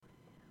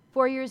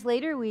4 years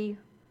later, we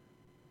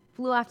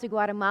flew off to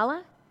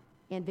Guatemala,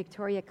 and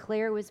Victoria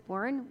Claire was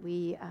born.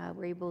 We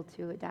were able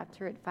to adopt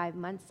her at 5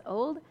 months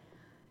old,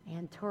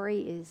 and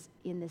Tori is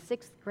in the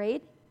 6th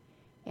grade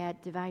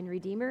at Divine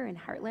Redeemer in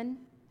Heartland,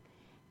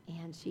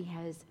 and she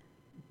has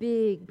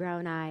big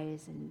brown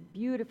eyes and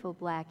beautiful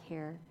black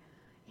hair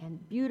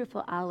and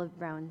beautiful olive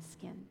brown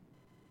skin.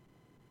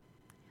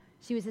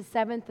 She was the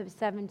 7th of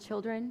 7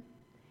 children,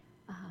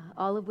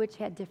 all of which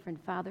had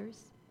different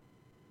fathers.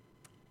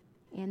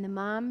 And the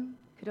mom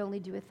could only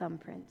do a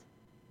thumbprint.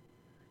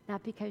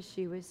 Not because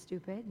she was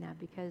stupid, not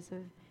because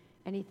of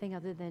anything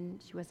other than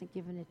she wasn't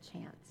given a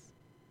chance.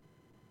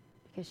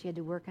 Because she had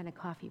to work on a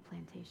coffee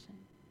plantation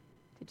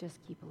to just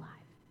keep alive.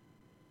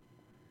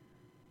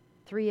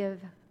 3 of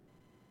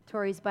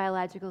Tori's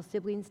biological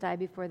siblings died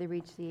before they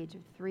reached the age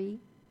of 3.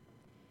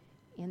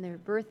 And their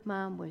birth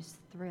mom was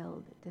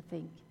thrilled to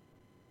think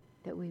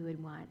that we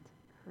would want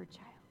her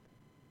child.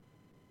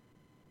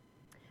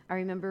 I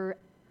remember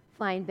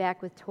flying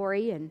back with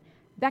Tori, and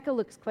Becca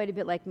looks quite a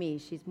bit like me.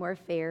 She's more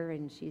fair,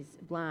 and she's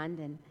blonde,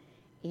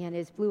 and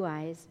has blue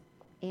eyes.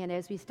 And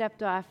as we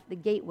stepped off the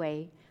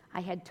gateway,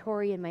 I had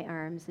Tori in my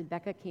arms, and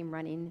Becca came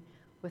running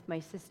with my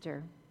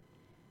sister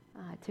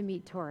to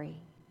meet Tori.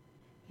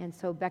 And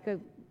so Becca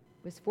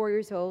was 4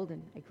 years old,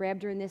 and I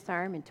grabbed her in this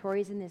arm, and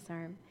Tori's in this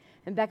arm.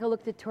 And Becca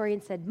looked at Tori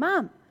and said,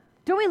 "Mom,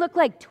 don't we look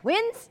like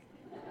twins?"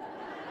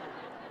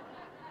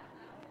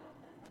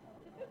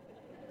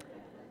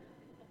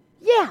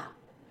 Yeah,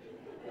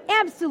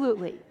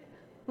 absolutely.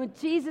 When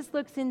Jesus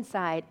looks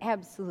inside,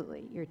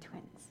 absolutely, you're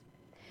twins.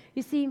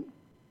 You see,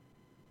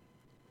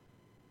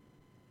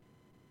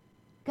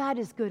 God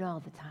is good all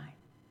the time.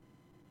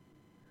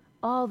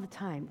 All the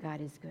time,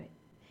 God is good.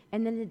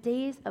 And in the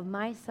days of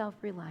my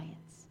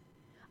self-reliance,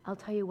 I'll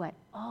tell you what,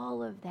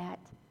 all of that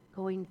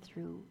going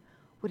through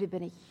would have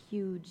been a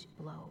huge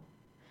blow.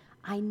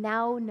 I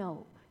now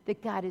know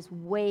that God is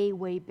way,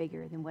 way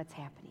bigger than what's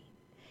happening.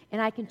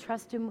 And I can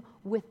trust him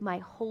with my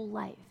whole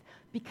life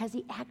because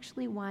he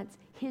actually wants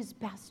his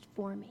best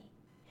for me.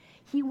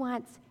 He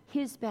wants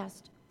his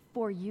best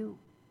for you.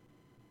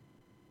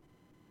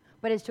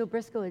 But as Joe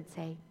Briscoe would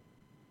say,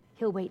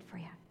 he'll wait for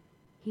you.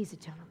 He's a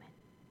gentleman.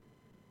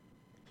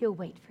 He'll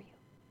wait for you.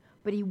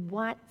 But he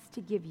wants to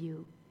give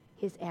you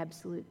his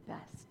absolute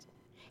best.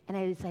 And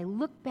as I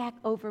look back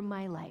over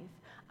my life,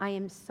 I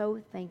am so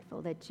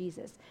thankful that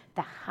Jesus,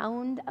 the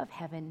hound of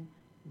heaven,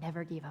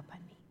 never gave up on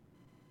me.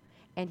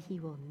 And he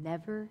will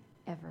never,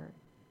 ever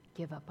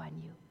give up on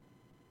you.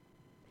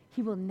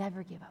 He will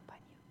never give up on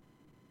you.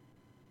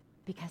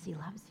 Because he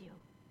loves you.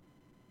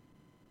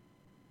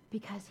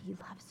 Because he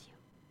loves you.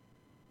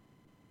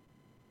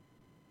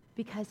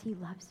 Because he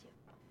loves you.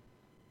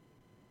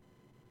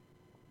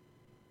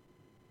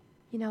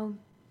 You know,